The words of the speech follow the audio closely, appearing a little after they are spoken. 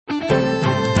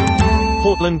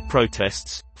Portland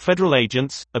protests, federal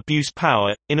agents abuse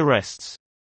power in arrests.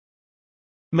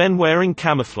 Men wearing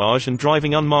camouflage and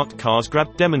driving unmarked cars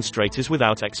grabbed demonstrators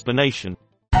without explanation.